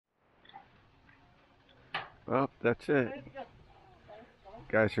Well, that's it.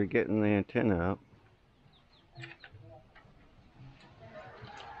 Guys are getting the antenna up.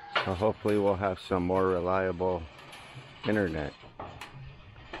 So hopefully we'll have some more reliable internet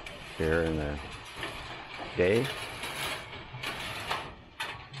here in the day.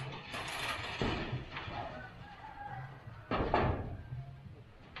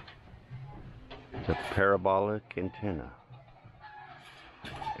 The parabolic antenna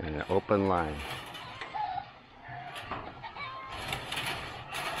and an open line,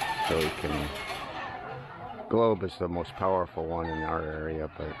 so we can. Globe is the most powerful one in our area,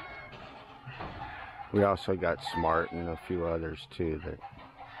 but we also got Smart and a few others too, that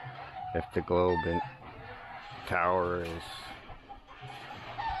if the Globe tower is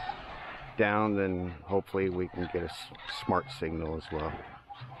down, then hopefully we can get a Smart signal as well.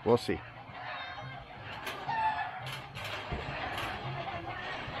 We'll see.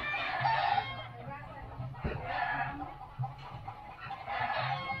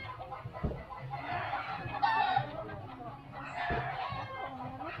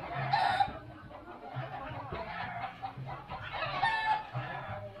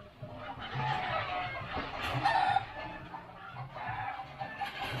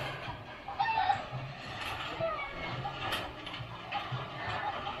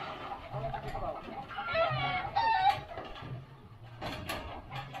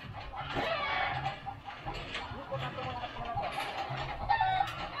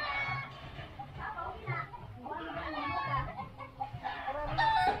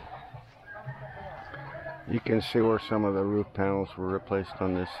 You can see where some of the roof panels were replaced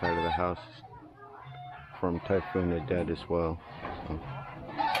on this side of the house from Typhoon Odette as well. So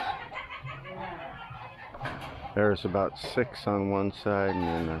there's about 6 on one side, and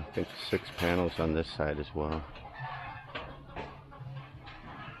then I think 6 panels on this side as well.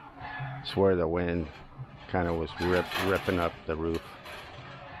 It's where the wind kind of was ripping up the roof,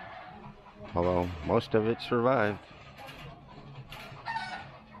 although most of it survived.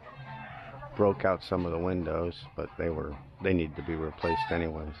 Broke out some of the windows, but they need to be replaced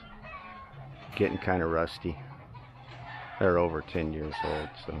anyways. Getting kind of rusty. They're over 10 years old,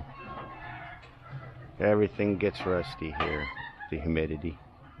 so everything gets rusty here. The humidity.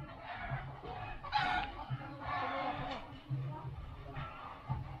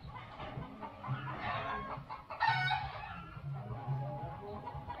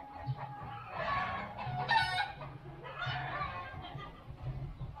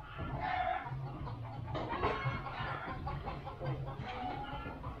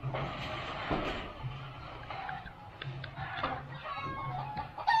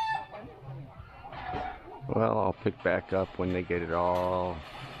 Well, I'll pick back up when they get it all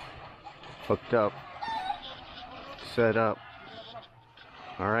hooked up, set up.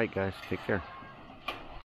 All right, guys, take care.